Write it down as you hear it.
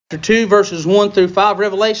2, verses 1 through 5.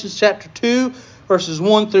 Revelation chapter 2, verses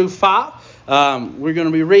 1 through 5. We're going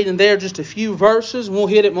to be reading there just a few verses. We'll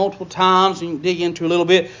hit it multiple times and dig into a little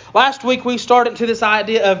bit. Last week we started to this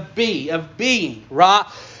idea of being, right?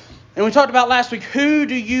 And we talked about last week, who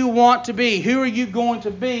do you want to be? Who are you going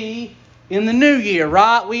to be in the new year,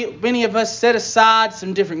 right? Many of us set aside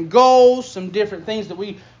some different goals, some different things that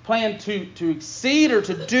we plan to exceed or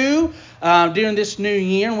to do during this new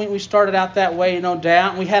year. And we started out that way, no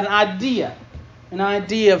doubt. And we had an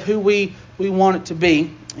idea of who we want it to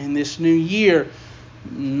be in this new year.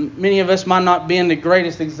 Many of us might not be in the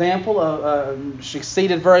greatest example.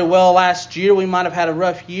 Succeeded very well last year. We might have had a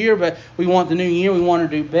rough year, but we want the new year. We want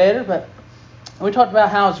to do better. But we talked about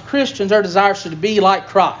how as Christians, our desire should be like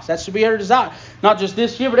Christ. That should be our desire. Not just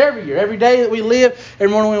this year, but every year. Every day that we live, every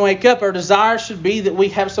morning we wake up, our desire should be that we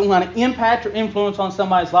have some kind of impact or influence on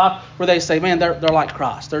somebody's life where they say, man, they're like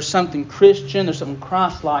Christ. There's something Christian, there's something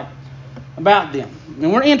Christ-like about them.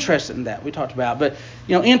 And we're interested in that, we talked about. But,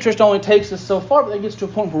 interest only takes us so far, but it gets to a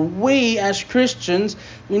point where we, as Christians,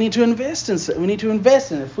 we need to invest in it. We need to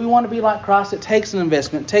invest in it. If we want to be like Christ, it takes an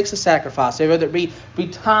investment. It takes a sacrifice. Whether it be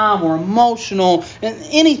time or emotional, and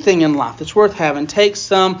anything in life that's worth having takes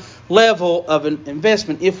some level of an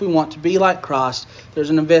investment. If we want to be like Christ, there's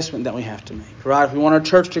an investment that we have to make, right? If we want our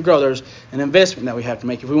church to grow, there's an investment that we have to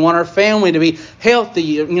make. If we want our family to be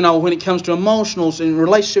healthy, when it comes to emotionals and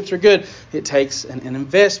relationships are good, it takes an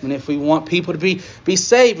investment. If we want people to be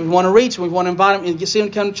saved, if we want to reach them, we want to invite them and see them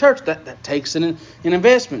to come to church, that takes an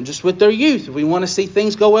investment. Just with their youth, if we want to see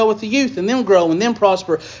things go well with the youth and them grow and them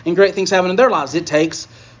prosper and great things happen in their lives, it takes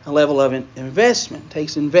a level of investment. It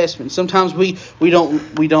takes investment. Sometimes we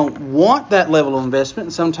don't want that level of investment.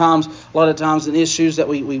 And sometimes, a lot of times, in issues that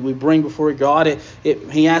we bring before God,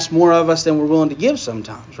 He asks more of us than we're willing to give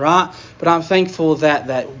sometimes, right? But I'm thankful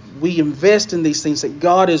that we invest in these things that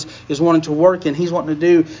God is wanting to work in. He's wanting to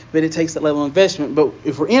do, but it takes that level of investment. But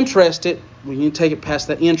if we're interested, we need to take it past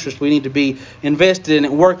that interest. We need to be invested in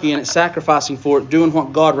it, working in it, sacrificing for it, doing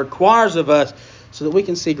what God requires of us, so that we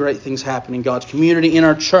can see great things happen in God's community, in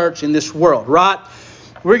our church, in this world, right?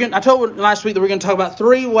 I told you last week that we're going to talk about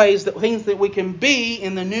 3 ways things that we can be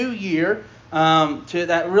in the new year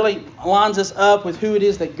that really lines us up with who it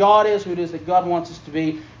is that God is, who it is that God wants us to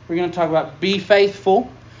be. We're going to talk about be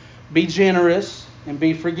faithful, be generous, and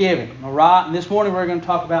be forgiving, all right? And this morning we're going to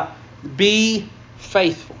talk about be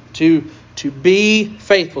faithful, to be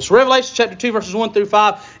faithful. So Revelation chapter 2, verses 1 through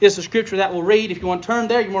 5 is the scripture that we'll read. If you want to turn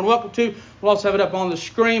there, you're more than welcome to. We'll also have it up on the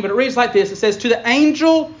screen. But it reads like this. It says, "To the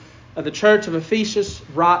angel of the church of Ephesus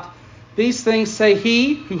write, these things say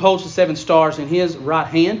he who holds the 7 stars in his right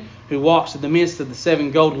hand, who walks in the midst of the 7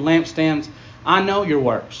 golden lampstands. I know your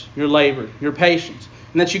works, your labor, your patience,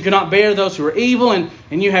 and that you cannot bear those who are evil, and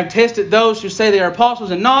you have tested those who say they are apostles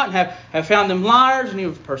and not, and have found them liars, and you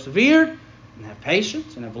have persevered, and have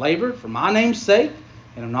patience, and have labored for my name's sake,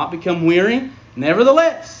 and have not become weary.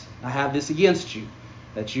 Nevertheless, I have this against you,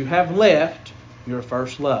 that you have left your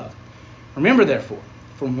first love. Remember, therefore,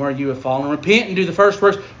 from where you have fallen, repent and do the first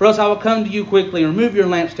works, or else I will come to you quickly and remove your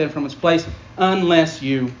lampstand from its place, unless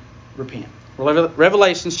you repent."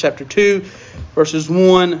 Revelation chapter 2, verses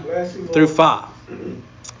 1 through 5.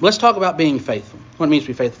 Let's talk about being faithful. What it means to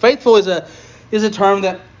be faithful. Faithful is a term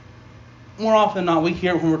that more often than not we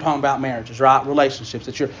hear when we're talking about marriages, right? Relationships.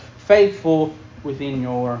 That you're faithful within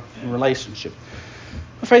your relationship.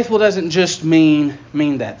 But faithful doesn't just mean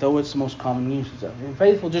that, though it's the most common usage of it. And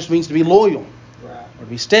faithful just means to be loyal. Right. Or to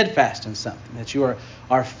be steadfast in something. That you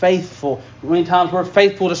are faithful. Many times we're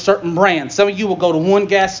faithful to certain brands. Some of you will go to one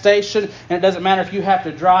gas station, and it doesn't matter if you have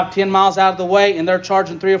to drive 10 miles out of the way and they're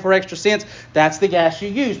charging 3 or 4 extra cents. That's the gas you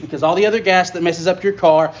use, because all the other gas that messes up your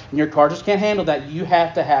car, and your car just can't handle that, you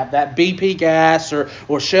have to have that BP gas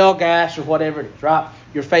or Shell gas or whatever it is, right?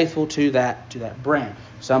 You're faithful to that brand.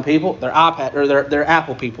 Some people, they're iPad or they're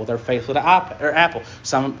Apple people. They're faithful to iPad or Apple.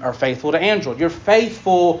 Some are faithful to Android. You're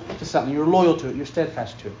faithful to something. You're loyal to it. You're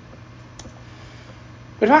steadfast to it.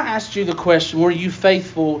 But if I asked you the question, were you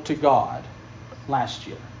faithful to God last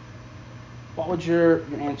year? What would your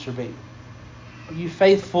answer be? Were you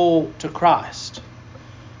faithful to Christ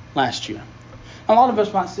last year? A lot of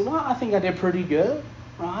us might say, well, I think I did pretty good.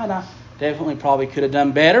 Right? I definitely probably could have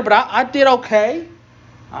done better, but I did okay.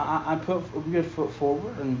 I put a good foot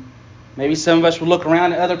forward, and maybe some of us would look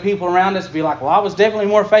around at other people around us and be like, well, I was definitely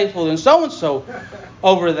more faithful than so-and-so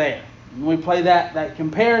over there. And we play that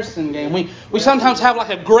comparison game. We sometimes have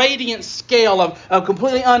like a gradient scale of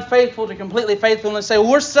completely unfaithful to completely faithful, and say, well,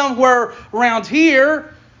 we're somewhere around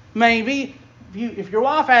here, maybe. If your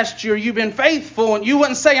wife asked you, are you been faithful? And you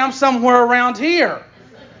wouldn't say, I'm somewhere around here.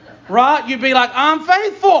 right? You'd be like, I'm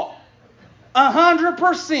faithful.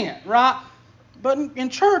 100%, right? But in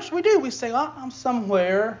church, we do. We say, I'm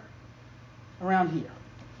somewhere around here.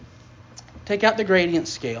 Take out the gradient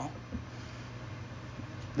scale,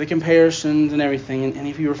 the comparisons and everything. And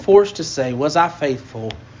if you were forced to say, was I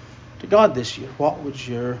faithful to God this year? What would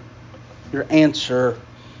your answer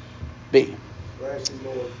be?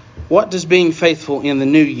 What does being faithful in the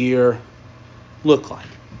new year look like?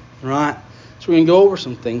 Right? So we're going to go over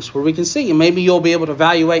some things where we can see. And maybe you'll be able to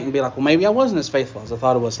evaluate and be like, well, maybe I wasn't as faithful as I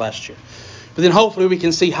thought I was last year. But then hopefully we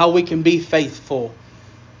can see how we can be faithful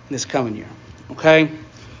this coming year. Okay?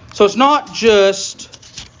 So it's not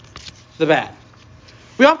just the bad.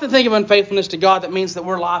 We often think of unfaithfulness to God. That means that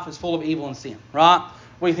our life is full of evil and sin. Right?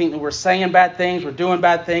 We think that we're saying bad things, we're doing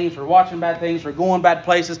bad things, we're watching bad things, we're going bad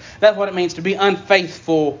places. That's what it means to be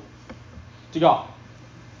unfaithful to God.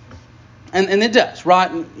 And it does, right?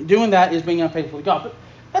 And doing that is being unfaithful to God. But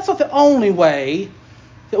that's not the only way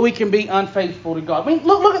that we can be unfaithful to God. I mean,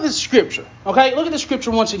 look at this scripture, okay? Look at this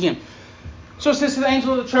scripture once again. So it says to the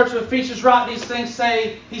angel of the church of Ephesus, write these things,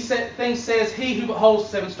 says, he who beholds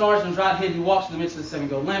 7 stars in his right hand, who walks in the midst of the 7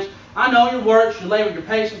 golden lamps. I know your works, your labor, your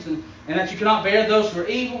patience, and that you cannot bear those who are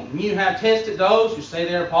evil. And you have tested those who say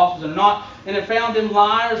they are apostles and are not, and have found them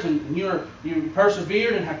liars. And you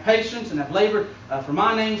persevered and have patience and have labored for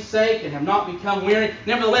my name's sake and have not become weary.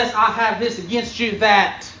 Nevertheless, I have this against you,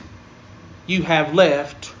 that you have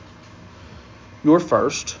left your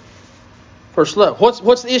first love.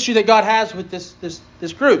 What's the issue that God has with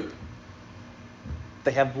this group?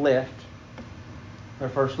 They have left their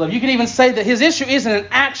first love. You could even say that his issue isn't an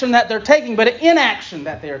action that they're taking, but an inaction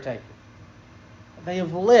that they are taking. They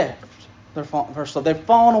have left their first love. They've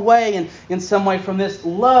fallen away in some way from this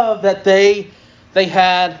love that they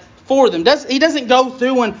had for them. He doesn't go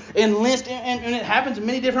through and list, and it happens in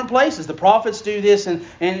many different places. The prophets do this,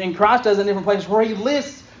 and Christ does it in different places where he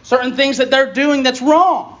lists certain things that they're doing that's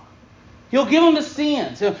wrong. He'll give them the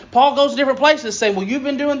sins. So Paul goes to different places saying, well, you've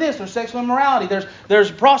been doing this. There's sexual immorality. There's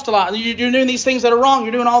proselyte. You're doing these things that are wrong.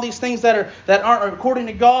 You're doing all these things that aren't according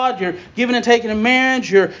to God. You're giving and taking in marriage.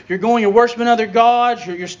 You're worshiping other gods.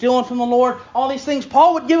 You're stealing from the Lord. All these things.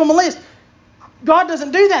 Paul would give them a list. God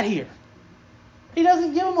doesn't do that here. He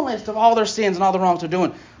doesn't give them a list of all their sins and all the wrongs they're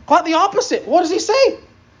doing. Quite the opposite. What does he say?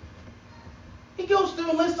 He goes through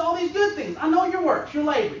and lists all these good things. I know your works, your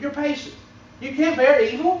labor, your patience. You can't bear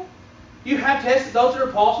evil. You have tested those that are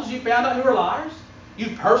apostles. You found out who are liars.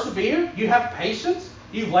 You've persevered. You have patience.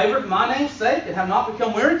 You've labored for my name's sake and have not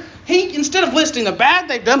become weary. He, instead of listing the bad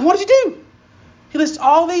they've done, what does he do? He lists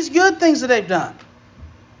all these good things that they've done.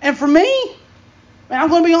 And for me, man, I'm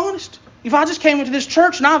going to be honest. If I just came into this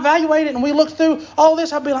church and I evaluated and we looked through all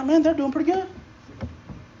this, I'd be like, man, they're doing pretty good.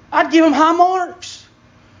 I'd give them high marks.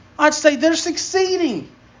 I'd say they're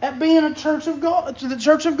succeeding at being a church of God, to the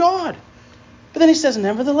church of God. But then he says,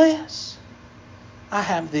 nevertheless, I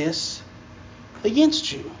have this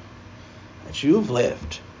against you, that you have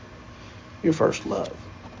left your first love.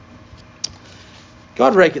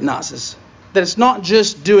 God recognizes that it's not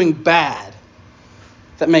just doing bad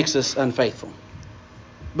that makes us unfaithful,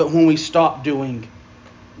 but when we stop doing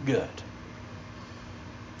good.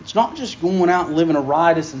 It's not just going out and living a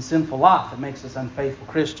riotous and sinful life that makes us unfaithful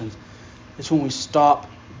Christians. It's when we stop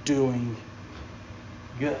doing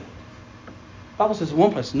good. The Bible says in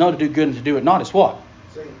one place, know to do good and to do it not is what?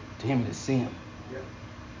 Sin. To him it is sin. Yeah.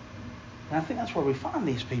 And I think that's where we find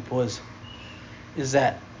these people is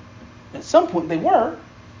that at some point they were.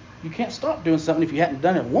 You can't stop doing something if you hadn't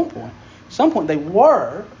done it at one point. At some point they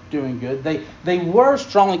were doing good. They were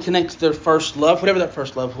strongly connected to their first love, whatever that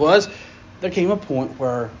first love was. There came a point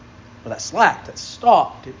where that slacked, that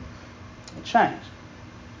stopped, it changed.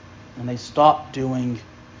 And they stopped doing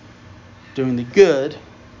the good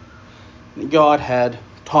that God had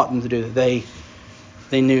taught them to do, that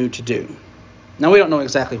they knew to do. Now, we don't know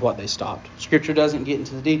exactly what they stopped. Scripture doesn't get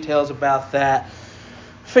into the details about that.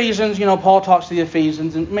 Ephesians, Paul talks to the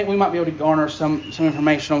Ephesians, and we might be able to garner some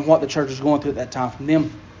information on what the church was going through at that time from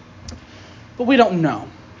them. But we don't know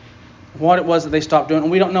what it was that they stopped doing,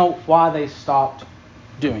 and we don't know why they stopped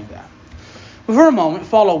doing that. But for a moment,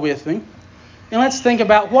 follow with me, and let's think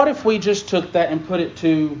about what if we just took that and put it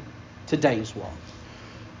to today's world.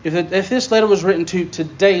 If this letter was written to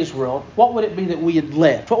today's world, what would it be that we had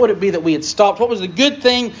left? What would it be that we had stopped? What was the good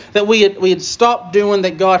thing that we had stopped doing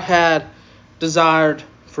that God had desired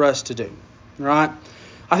for us to do? Right?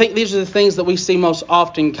 I think these are the things that we see most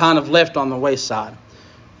often kind of left on the wayside.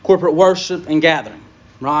 Corporate worship and gathering,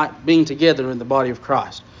 right? Being together in the body of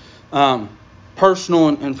Christ. Personal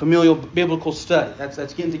and familial biblical study.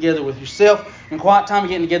 That's getting together with yourself and quiet time and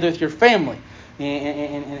getting together with your family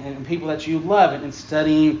and people that you love and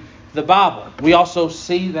studying the Bible. We also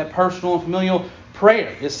see that personal and familial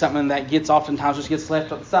prayer is something that oftentimes just gets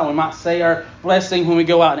left up the side. We might say our blessing when we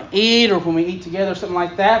go out and eat or when we eat together, something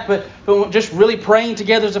like that. But just really praying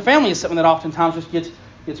together as a family is something that oftentimes just gets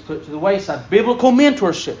put to the wayside. Biblical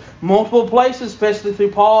mentorship, multiple places, especially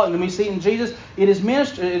through Paul, and then we see it in Jesus. It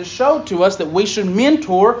is showed to us that we should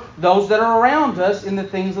mentor those that are around us in the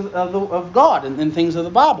things of God and things of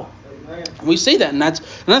the Bible. Amen. We see that, and that's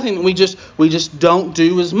another thing that we just don't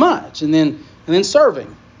do as much. And then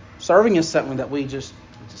serving. Serving is something that we just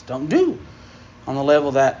don't do on the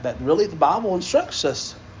level that really the Bible instructs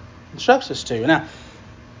us to.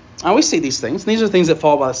 Now we see these things. These are things that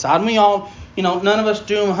fall by the side. And we all, none of us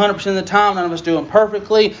do them 100% of the time. None of us do them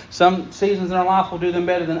perfectly. Some seasons in our life will do them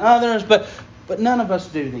better than others. But none of us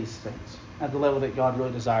do these things at the level that God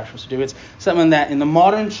really desires for us to do. It's something that in the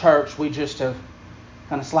modern church we just have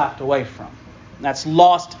kind of slacked away from. That's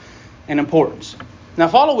lost in importance. Now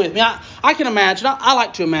follow with me. I can imagine. I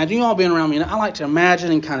like to imagine. You all being around me. I like to imagine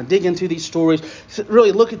and kind of dig into these stories.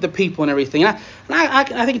 Really look at the people and everything. I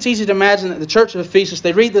think it's easy to imagine that the church of Ephesus,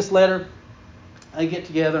 they read this letter, they get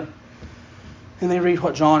together, and they read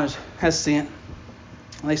what John has sent.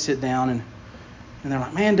 And they sit down and they're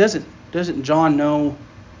like, man, doesn't John know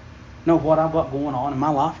what I've got going on in my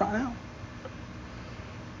life right now?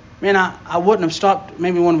 Man, I wouldn't have stopped.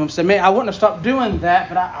 Maybe one of them said, man, I wouldn't have stopped doing that,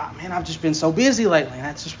 but I've just been so busy lately, and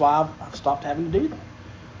that's just why I've stopped having to do that.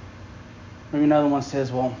 Maybe another one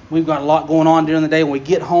says, well, we've got a lot going on during the day when we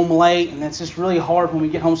get home late, and it's just really hard when we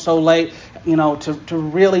get home so late, to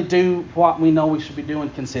really do what we know we should be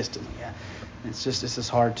doing consistently. Yeah, it's just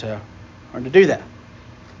hard to do that.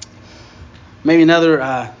 Maybe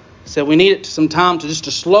another said we need some time to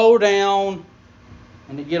slow down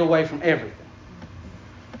and to get away from everything.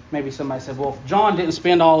 Maybe somebody said, well, if John didn't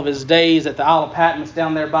spend all of his days at the Isle of Patmos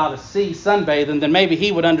down there by the sea sunbathing, then maybe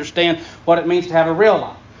he would understand what it means to have a real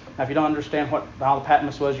life. Now, if you don't understand what the Isle of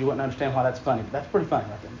Patmos was, you wouldn't understand why that's funny. But that's pretty funny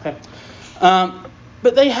right there. Okay.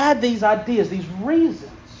 But they had these ideas, these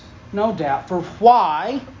reasons, no doubt, for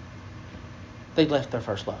why they left their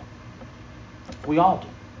first love. We all do.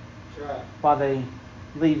 That's right. Why they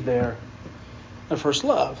leave their first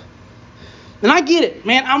love. And I get it,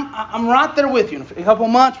 man. I'm right there with you. In a couple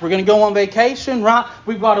of months, we're going to go on vacation, right?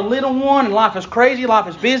 We've got a little one, and life is crazy, life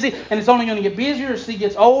is busy, and it's only going to get busier as he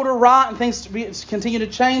gets older, right? And things continue to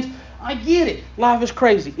change. I get it. Life is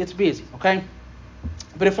crazy. It's busy, okay?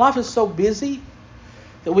 But if life is so busy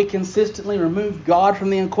that we consistently remove God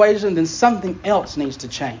from the equation, then something else needs to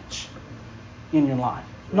change in your life,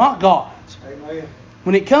 not God. Amen.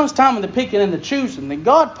 When it comes time of the picking and the choosing, the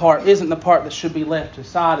God part isn't the part that should be left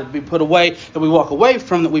aside, to be put away, that we walk away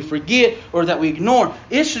from, that we forget, or that we ignore.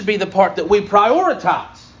 It should be the part that we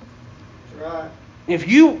prioritize. That's right. If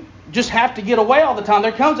you just have to get away all the time,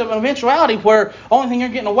 there comes an eventuality where the only thing you're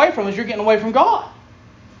getting away from is you're getting away from God.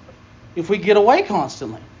 If we get away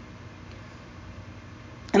constantly.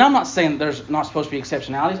 And I'm not saying that there's not supposed to be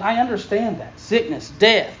exceptionalities. I understand that. Sickness,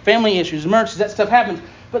 death, family issues, emergencies, that stuff happens.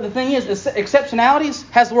 But the thing is, exceptionalities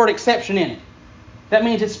has the word exception in it. That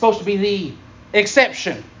means it's supposed to be the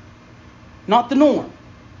exception, not the norm.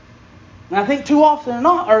 And I think too often or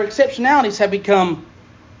not, our exceptionalities have become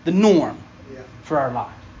the norm for our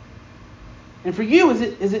life. And for you, is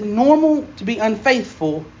it normal to be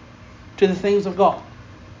unfaithful to the things of God?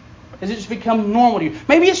 Has it just become normal to you?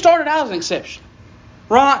 Maybe it started out as an exception,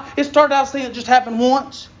 right? It started out as a thing that just happened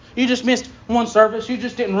once. You just missed one service. You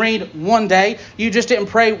just didn't read one day. You just didn't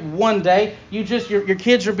pray one day. Your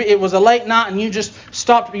kids it was a late night and you just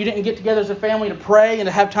stopped. You didn't get together as a family to pray and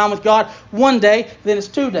to have time with God one day. Then it's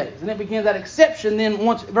 2 days. And it begins that exception. Then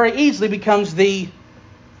once very easily becomes the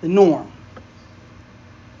norm.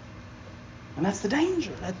 And that's the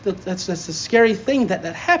danger. That's the scary thing that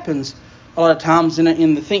happens a lot of times in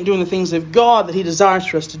doing the things of God that He desires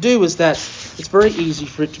for us to do, is that it's very easy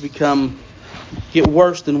for it to get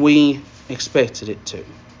worse than we expected it to.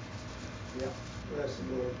 Yeah,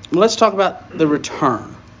 let's talk about the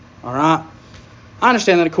return. All right? I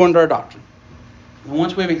understand that according to our doctrine, and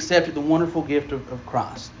once we've accepted the wonderful gift of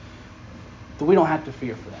Christ, that we don't have to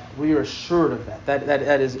fear for that. We are assured of that.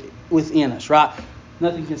 That is within us, right?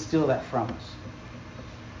 Nothing can steal that from us.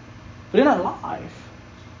 But in our life,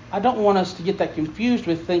 I don't want us to get that confused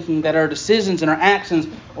with thinking that our decisions and our actions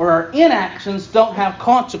or our inactions don't have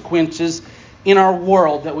consequences in our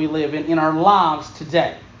world that we live in our lives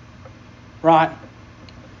today. Right?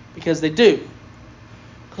 Because they do.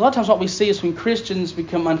 Because a lot of times what we see is when Christians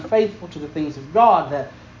become unfaithful to the things of God,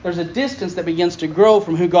 that there's a distance that begins to grow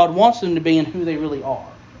from who God wants them to be and who they really are.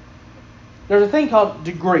 there's a thing called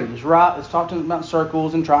degrees, right? It's talking about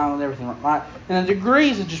circles and triangles and everything, right? And the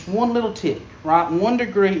degrees is just one little tick, right? 1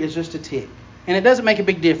 degree is just a tick. And it doesn't make a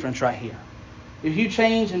big difference right here. If you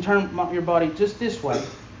change and turn your body just this way,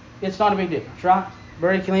 it's not a big difference, right?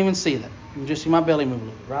 Birdie can even see that. You can just see my belly move a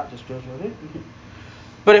little bit, right? Just right there.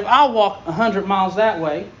 But if I walk 100 miles that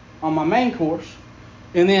way on my main course,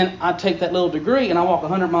 and then I take that little degree and I walk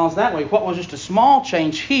 100 miles that way, what was just a small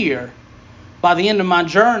change here, by the end of my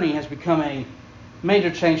journey has become a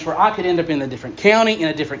major change where I could end up in a different county, in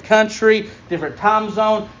a different country, different time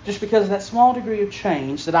zone, just because of that small degree of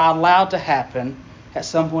change that I allowed to happen at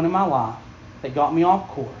some point in my life that got me off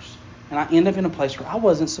course. And I end up in a place where I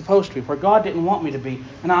wasn't supposed to be, where God didn't want me to be,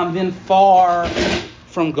 and I'm then far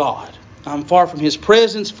from God. I'm far from His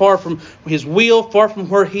presence, far from His will, far from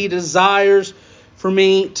where He desires for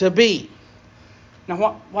me to be.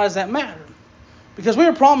 Now, why does that matter? Because we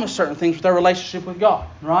were promised certain things with our relationship with God,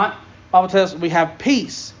 right? The Bible tells us we have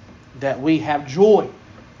peace, that we have joy,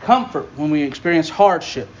 comfort when we experience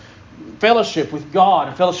hardship, fellowship with God,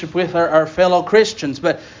 and fellowship with our fellow Christians.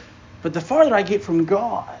 But the farther I get from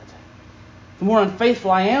God, the more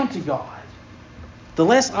unfaithful I am to God, the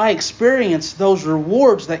less I experience those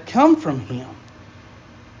rewards that come from Him.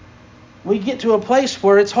 We get to a place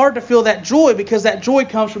where it's hard to feel that joy because that joy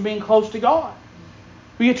comes from being close to God.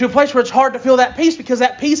 We get to a place where it's hard to feel that peace because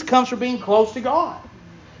that peace comes from being close to God.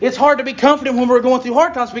 It's hard to be confident when we're going through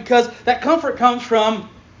hard times because that comfort comes from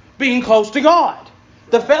being close to God.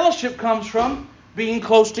 The fellowship comes from being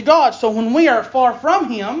close to God. So when we are far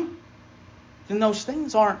from Him, then those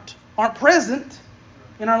things aren't present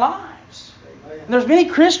in our lives. And there's many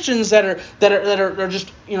Christians that are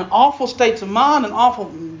just awful states of mind and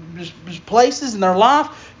awful just places in their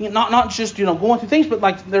life. Not just going through things, but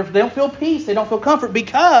like they don't feel peace, they don't feel comfort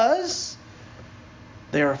because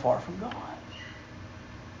they are far from God.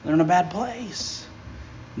 They're in a bad place.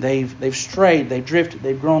 They've strayed, they've drifted,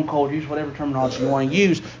 they've grown cold. Use whatever terminology you want to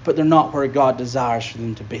use, but they're not where God desires for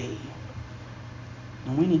them to be.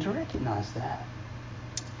 And we need to recognize that.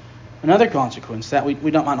 Another consequence that we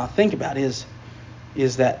might not think about is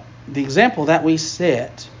that the example that we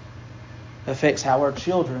set affects how our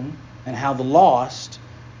children and how the lost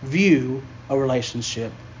view a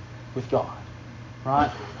relationship with God.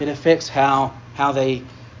 Right? It affects how they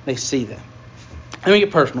see them. Let me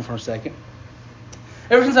get personal for a second.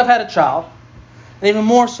 Ever since I've had a child, and even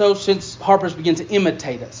more so since Harper's begun to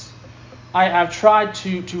imitate us, I've tried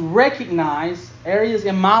to recognize areas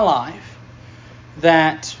in my life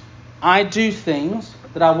that I do things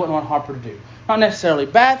that I wouldn't want Harper to do. Not necessarily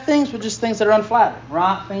bad things, but just things that are unflattering,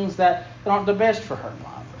 right? Things that aren't the best for her in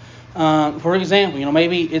life. For example,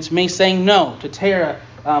 maybe it's me saying no to Tara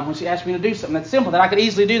when she asks me to do something that's simple that I could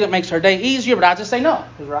easily do that makes her day easier, but I just say no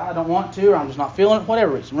because right, I don't want to, or I'm just not feeling it,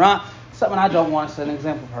 whatever reason, right? Something I don't want to set an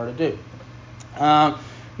example for her to do.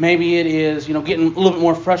 Maybe it is, getting a little bit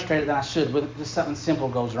more frustrated than I should with just something simple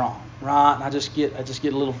goes wrong, right? And I just get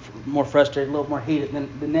a little more frustrated, a little more heated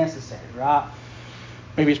than necessary, right?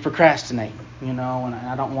 Maybe it's procrastinating, and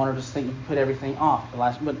I don't want her to think you put everything off.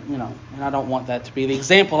 But and I don't want that to be the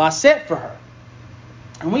example I set for her.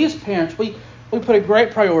 And we as parents, we put a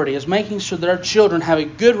great priority as making sure that our children have a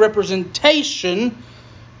good representation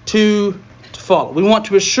to follow. We want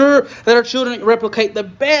to assure that our children replicate the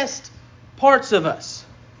best parts of us.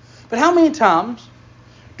 But how many times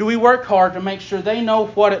do we work hard to make sure they know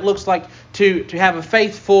what it looks like to have a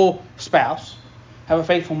faithful spouse, have a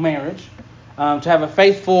faithful marriage, to have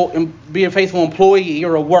be a faithful employee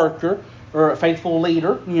or a worker or a faithful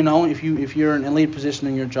leader, if you're in a lead position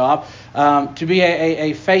in your job, to be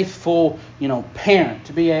a faithful, parent,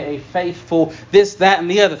 to be a faithful this, that, and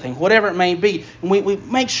the other thing, whatever it may be. And we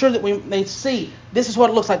make sure that they see this is what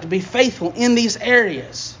it looks like to be faithful in these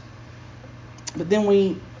areas. But then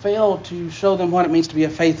we fail to show them what it means to be a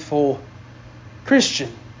faithful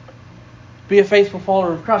Christian, be a faithful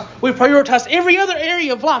follower of Christ. We prioritize every other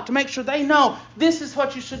area of life to make sure they know this is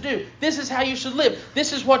what you should do. This is how you should live.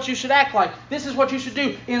 This is what you should act like. This is what you should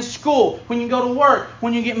do in school, when you go to work,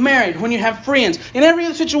 when you get married, when you have friends, in every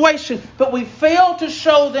other situation. But we fail to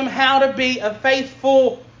show them how to be a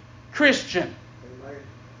faithful Christian.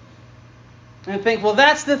 And think, well,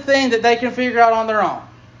 that's the thing that they can figure out on their own.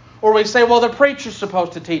 Or we say, well, the preacher's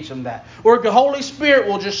supposed to teach them that. Or the Holy Spirit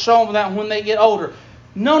will just show them that when they get older.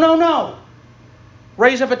 No.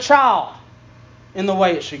 Raise up a child in the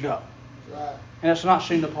way it should go. Right. And it's not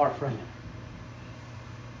shooting apart from Him.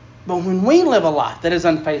 But when we live a life that is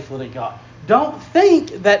unfaithful to God, don't think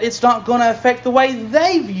that it's not going to affect the way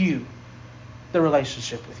they view the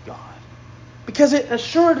relationship with God. Because it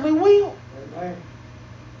assuredly will. Amen.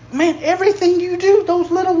 man, everything you do,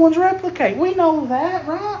 those little ones replicate. We know that,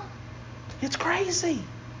 right? It's crazy.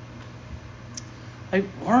 They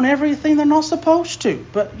learn everything they're not supposed to.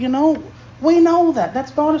 But, we know that.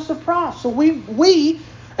 That's not a surprise. So we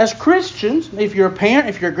as Christians, if you're a parent,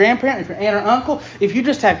 if you're a grandparent, if you're aunt or uncle, if you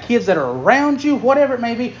just have kids that are around you, whatever it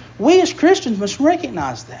may be, we as Christians must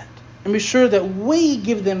recognize that and be sure that we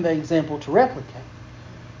give them the example to replicate.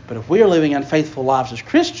 But if we are living unfaithful lives as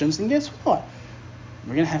Christians, then guess what?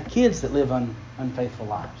 We're going to have kids that live unfaithful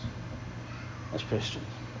lives as Christians.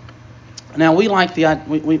 Now,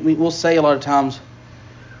 we'll say a lot of times,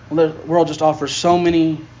 well, the world just offers so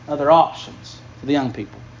many other options for the young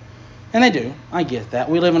people. And they do. I get that.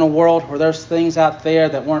 We live in a world where there's things out there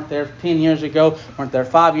that weren't there 10 years ago, weren't there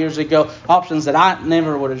 5 years ago. Options that I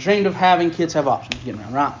never would have dreamed of having. Kids have options getting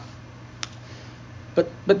around, right?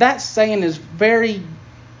 But that saying is very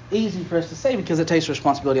easy for us to say because it takes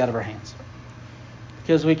responsibility out of our hands.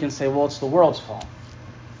 Because we can say, well, it's the world's fault.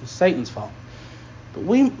 It's Satan's fault. But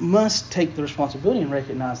we must take the responsibility and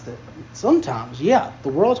recognize that sometimes, the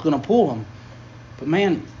world's going to pull them. But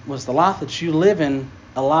man, was the life that you live in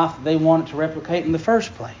a life that they wanted to replicate in the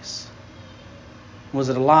first place? Was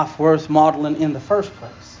it a life worth modeling in the first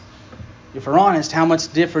place? If we're honest, how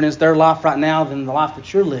much different is their life right now than the life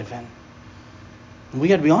that you're living? And we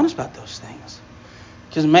got to be honest about those things.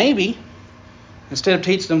 Because maybe, instead of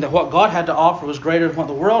teaching them that what God had to offer was greater than what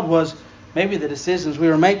the world was, maybe the decisions we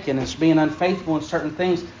were making and being unfaithful in certain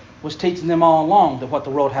things was teaching them all along that what the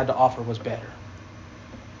world had to offer was better.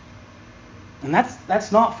 And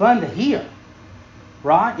that's not fun to hear.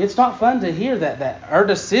 Right? It's not fun to hear that our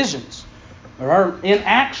decisions or our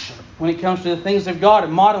inaction when it comes to the things of God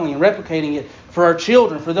and modeling and replicating it for our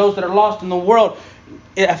children, for those that are lost in the world,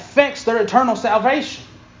 it affects their eternal salvation.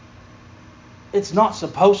 It's not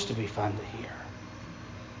supposed to be fun to hear.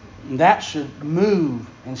 And that should move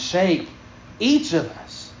and shake each of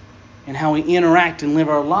us in how we interact and live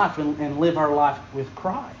our life and live our life with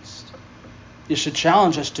Christ. It should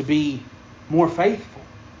challenge us to be more faithful.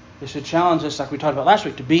 It should challenge us, like we talked about last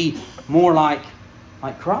week, to be more like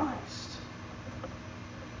Christ.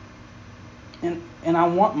 And I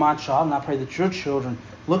want my child, and I pray that your children,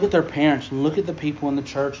 look at their parents and look at the people in the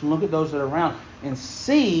church and look at those that are around and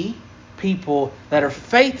see people that are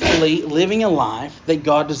faithfully living a life that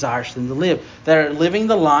God desires them to live. That are living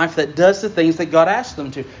the life that does the things that God asks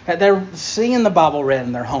them to. That they're seeing the Bible read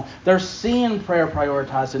in their home. They're seeing prayer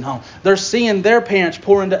prioritized in home. They're seeing their parents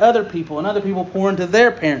pour into other people and other people pour into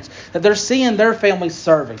their parents. That they're seeing their family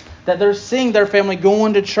serving. That they're seeing their family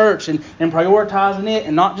going to church and prioritizing it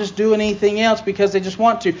and not just doing anything else because they just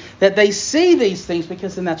want to. That they see these things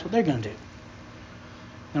because then that's what they're going to do.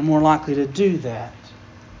 They're more likely to do that.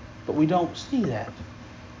 But we don't see that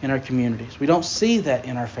in our communities. We don't see that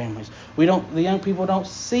in our families. The young people don't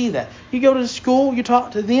see that. You go to school, you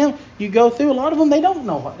talk to them, you go through. A lot of them, they don't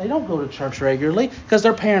know what. They don't go to church regularly because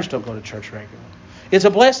their parents don't go to church regularly. It's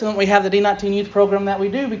a blessing that we have the D19 youth program that we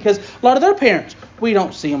do because a lot of their parents, we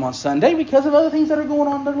don't see them on Sunday because of other things that are going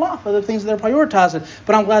on in their life, other things that they're prioritizing.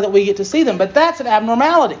 But I'm glad that we get to see them. But that's an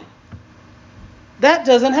abnormality. That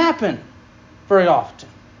doesn't happen very often.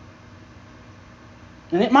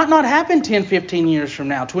 And it might not happen 10, 15 years from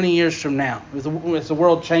now, 20 years from now, as the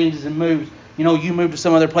world changes and moves. You move to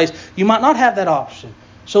some other place. You might not have that option.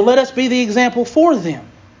 So let us be the example for them.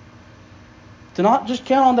 To not just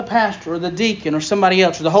count on the pastor or the deacon or somebody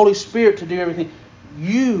else or the Holy Spirit to do everything.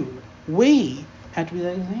 We have to be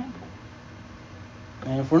that example.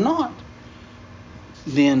 And if we're not,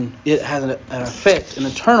 then it has an effect, an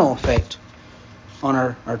eternal effect on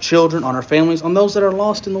our children, on our families, on those that are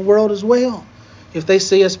lost in the world as well. If they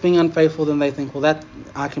see us being unfaithful, then they think, well, that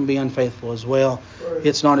I can be unfaithful as well. Right.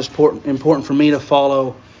 It's not as important for me to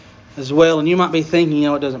follow as well. And you might be thinking,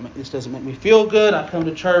 this doesn't make me feel good. I come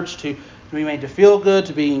to church to be made to feel good,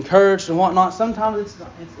 to be encouraged and whatnot. Sometimes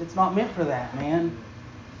it's not meant for that, man.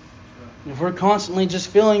 If we're constantly just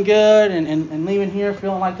feeling good and leaving here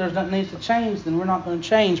feeling like there's nothing needs to change, then we're not going to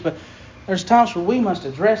change. But there's times where we must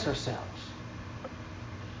address ourselves.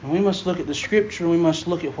 And we must look at the Scripture, we must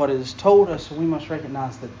look at what it has told us, and we must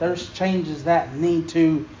recognize that there's changes that need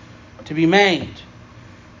to be made.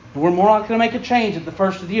 And we're more likely to make a change at the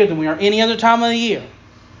first of the year than we are any other time of the year.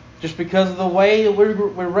 Just because of the way that we're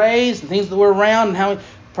raised and things that we're around and how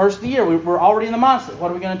first of the year, we're already in the mindset. What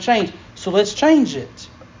are we going to change? So let's change it.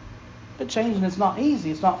 But changing it's not easy,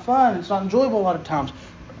 it's not fun, it's not enjoyable a lot of times.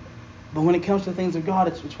 But when it comes to the things of God,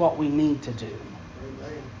 it's what we need to do.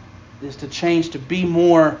 Is to change, to be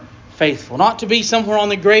more faithful. Not to be somewhere on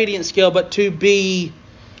the gradient scale, but to be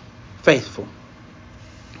faithful.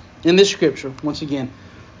 In this scripture, once again,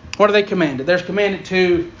 what are they commanded? They're commanded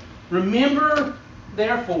to Remember,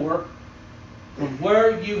 therefore, from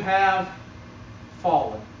where you have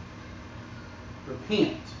fallen.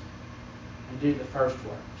 Repent and do the first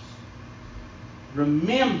works.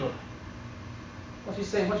 Remember. What's he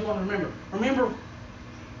saying? What do you want to remember? Remember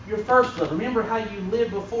your first love. Remember how you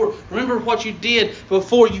lived before. Remember what you did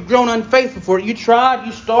before. You've grown unfaithful for it. You tried.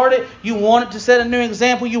 You started. You wanted to set a new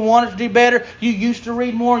example. You wanted to do better. You used to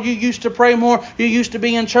read more. You used to pray more. You used to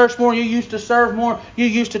be in church more. You used to serve more. You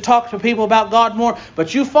used to talk to people about God more.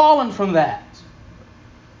 But you've fallen from that.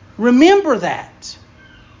 Remember that.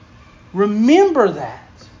 Remember that.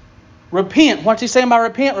 Repent. What's he saying by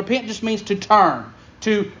repent? Repent just means to turn.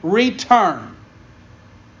 To return.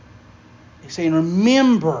 He's saying,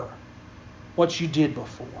 remember what you did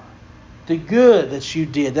before. The good that you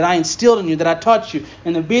did, that I instilled in you, that I taught you,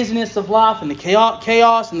 and the busyness of life, and the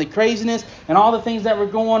chaos, and the craziness, and all the things that were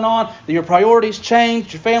going on, that your priorities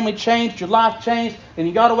changed, your family changed, your life changed, and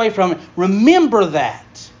you got away from it. Remember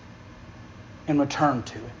that and return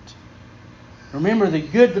to it. Remember the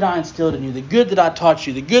good that I instilled in you, the good that I taught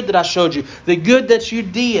you, the good that I showed you, the good that you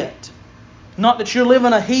did. Not that you're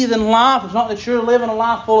living a heathen life. It's not that you're living a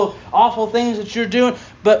life full of awful things that you're doing.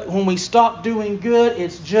 But when we stop doing good,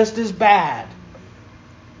 it's just as bad.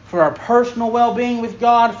 For our personal well-being with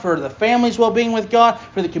God, for the family's well-being with God,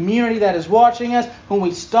 for the community that is watching us, when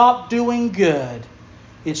we stop doing good,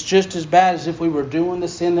 it's just as bad as if we were doing the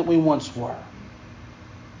sin that we once were.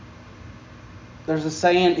 There's a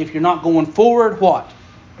saying, if you're not going forward, what?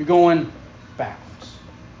 You're going backwards.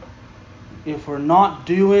 If we're not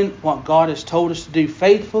doing what God has told us to do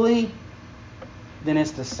faithfully, then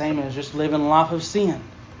it's the same as just living a life of sin.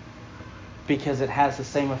 Because it has the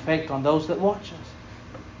same effect on those that watch us.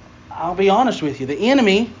 I'll be honest with you. The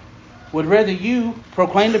enemy would rather you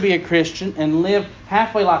proclaim to be a Christian and live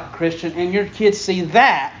halfway like a Christian and your kids see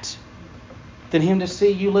that than him to see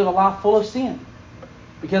you live a life full of sin.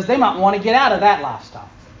 Because they might want to get out of that lifestyle.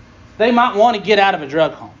 They might want to get out of a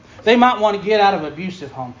drug home. They might want to get out of an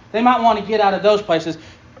abusive home. They might want to get out of those places.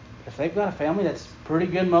 If they've got a family that's pretty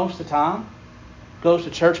good most of the time, goes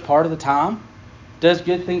to church part of the time, does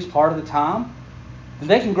good things part of the time, then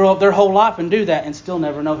they can grow up their whole life and do that and still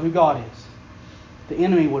never know who God is. The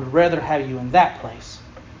enemy would rather have you in that place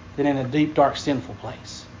than in a deep, dark, sinful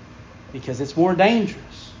place. Because it's more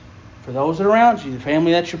dangerous for those that are around you, the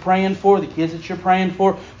family that you're praying for, the kids that you're praying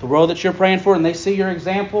for, the world that you're praying for, and they see your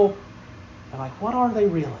example. They're like, what are they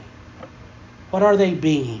really? What are they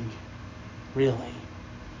being, really?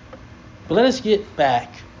 But let us get back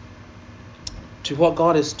to what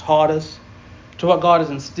God has taught us, to what God has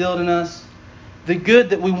instilled in us, the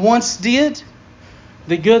good that we once did,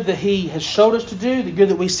 the good that He has showed us to do, the good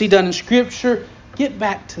that we see done in Scripture. Get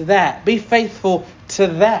back to that. Be faithful to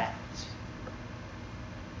that.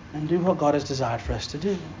 And do what God has desired for us to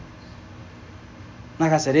do.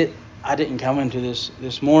 Like I said, I didn't come into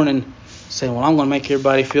this morning saying, well, I'm going to make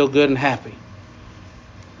everybody feel good and happy.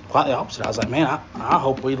 Quite the opposite. I was like, man, I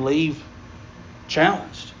hope we leave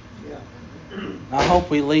challenged. Yeah. I hope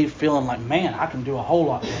we leave feeling like, man, I can do a whole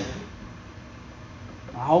lot better.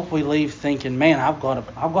 I hope we leave thinking, man, I've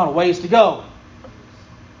got a ways to go.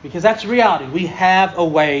 Because that's the reality. We have a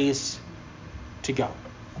ways to go.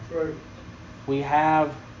 Right. We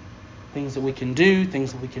have things that we can do,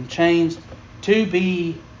 things that we can change to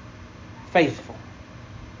be faithful,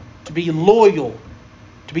 to be loyal,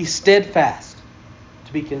 to be steadfast,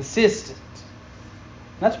 to be consistent.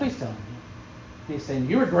 That's what He's telling you. He's saying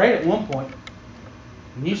you were great at one point,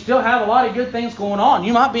 and you still have a lot of good things going on.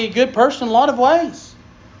 You might be a good person in a lot of ways.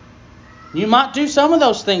 You might do some of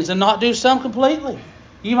those things and not do some completely.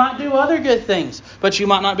 You might do other good things, but you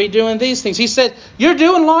might not be doing these things. He said, you're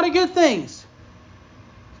doing a lot of good things.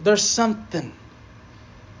 There's something.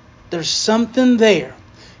 There's something there.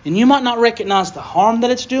 And you might not recognize the harm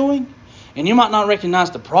that it's doing. And you might not recognize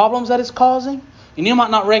the problems that it's causing. And you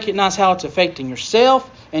might not recognize how it's affecting yourself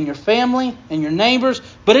and your family and your neighbors.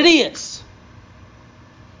 But it is.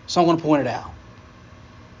 So I'm going to point it out.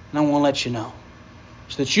 And I want to let you know.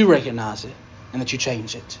 So that you recognize it and that you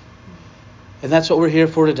change it. And that's what we're here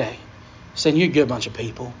for today. Saying you're a good bunch of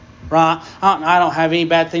people. Right? I don't have any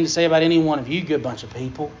bad thing to say about any one of you good bunch of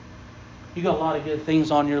people. You got a lot of good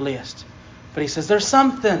things on your list. But He says there's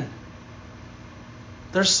something.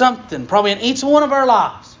 There's something. Probably in each one of our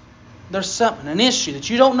lives. There's something. An issue that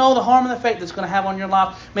you don't know the harm and the effect that's going to have on your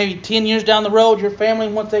life. Maybe 10 years down the road, your family,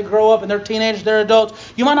 once they grow up and they're teenagers, they're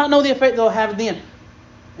adults. You might not know the effect they'll have then.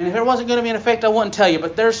 And if there wasn't going to be an effect, I wouldn't tell you.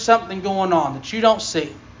 But there's something going on that you don't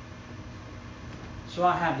see. So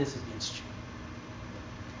I have this against you.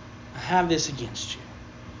 I have this against you.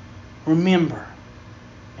 Remember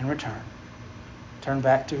and return. Turn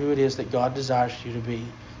back to who it is that God desires you to be,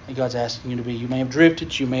 that God's asking you to be. You may have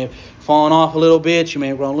drifted. You may have fallen off a little bit. You may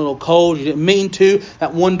have grown a little cold. You didn't mean to.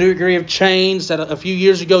 That 1 degree of change that a few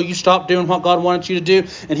years ago you stopped doing what God wanted you to do.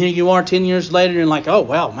 And here you are 10 years later and you're like, oh,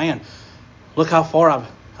 wow, man, look how far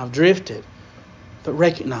I've drifted. But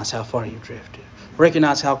recognize how far you've drifted.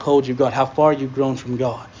 Recognize how cold you've got, how far you've grown from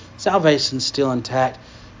God. Salvation's still intact,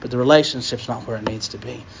 but the relationship's not where it needs to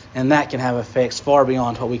be. And that can have effects far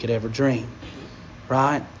beyond what we could ever dream.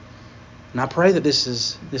 Right? And I pray that this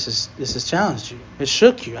has challenged you. It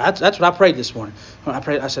shook you. That's what I prayed this morning. When I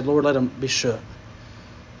prayed, I said, Lord, let them be shook.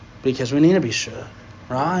 Because we need to be shook.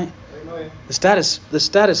 Right? Amen. The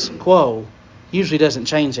status quo usually doesn't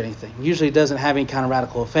change anything. Usually it doesn't have any kind of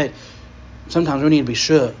radical effect. Sometimes we need to be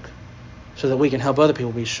shook so that we can help other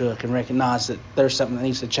people be shook and recognize that there's something that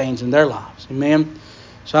needs to change in their lives. Amen?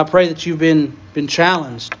 So I pray that you've been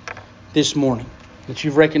challenged this morning, that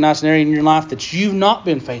you've recognized an area in your life that you've not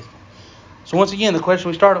been faithful. So once again, the question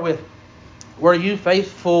we started with, were you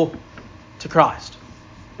faithful to Christ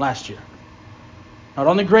last year? Not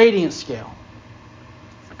on the gradient scale.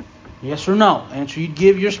 Yes or no? Answer you'd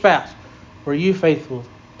give your spouse. Were you faithful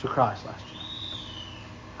to Christ last year?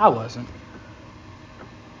 I wasn't.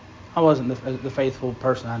 I wasn't the faithful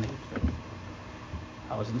person I needed to be.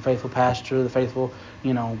 I wasn't the faithful pastor, the faithful,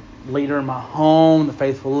 leader in my home, the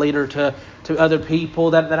faithful leader to other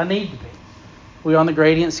people that I need to be. We're on the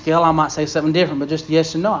gradient scale. I might say something different, but just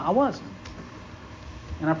yes and no, I wasn't.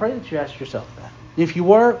 And I pray that you ask yourself that. If you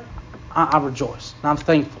were, I rejoice. And I'm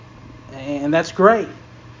thankful. And that's great.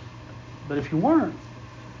 But if you weren't,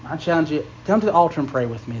 I challenge you, come to the altar and pray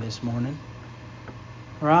with me this morning.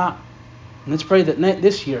 All right? And let's pray that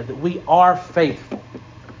this year that we are faithful.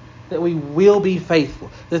 That we will be faithful.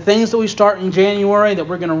 The things that we start in January, that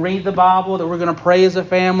we're going to read the Bible, that we're going to pray as a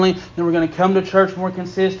family, that we're going to come to church more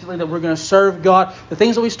consistently, that we're going to serve God. The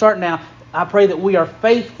things that we start now, I pray that we are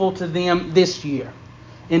faithful to them this year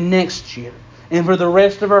and next year and for the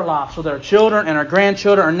rest of our lives. So that our children and our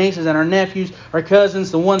grandchildren, our nieces and our nephews, our cousins,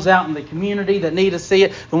 the ones out in the community that need to see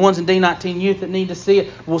it, the ones in D19 youth that need to see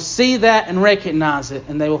it, will see that and recognize it,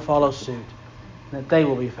 and they will follow suit. That they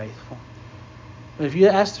will be faithful. But if you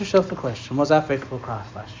ask yourself the question, was I faithful to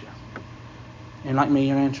Christ last year? And like me,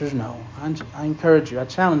 your answer is no. I encourage you, I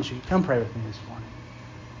challenge you, come pray with me this morning.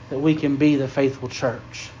 That we can be the faithful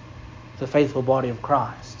church, the faithful body of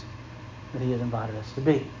Christ that He has invited us to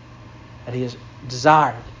be, that He has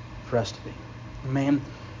desired for us to be. Amen.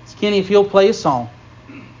 Kenny, if you'll play a song,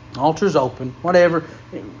 altar's open, whatever.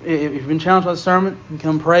 If you've been challenged by the sermon, you can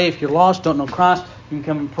come pray. If you're lost, don't know Christ, you can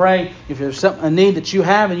come and pray. If there's a need that you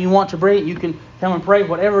have and you want to pray, you can come and pray.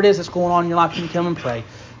 Whatever it is that's going on in your life, you can come and pray.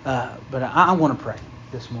 But I want to pray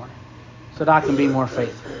this morning so that I can be more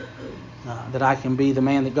faithful, that I can be the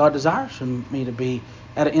man that God desires for me to be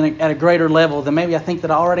at a greater level than maybe I think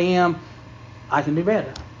that I already am. I can do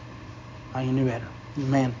better. I can do better.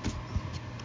 Amen.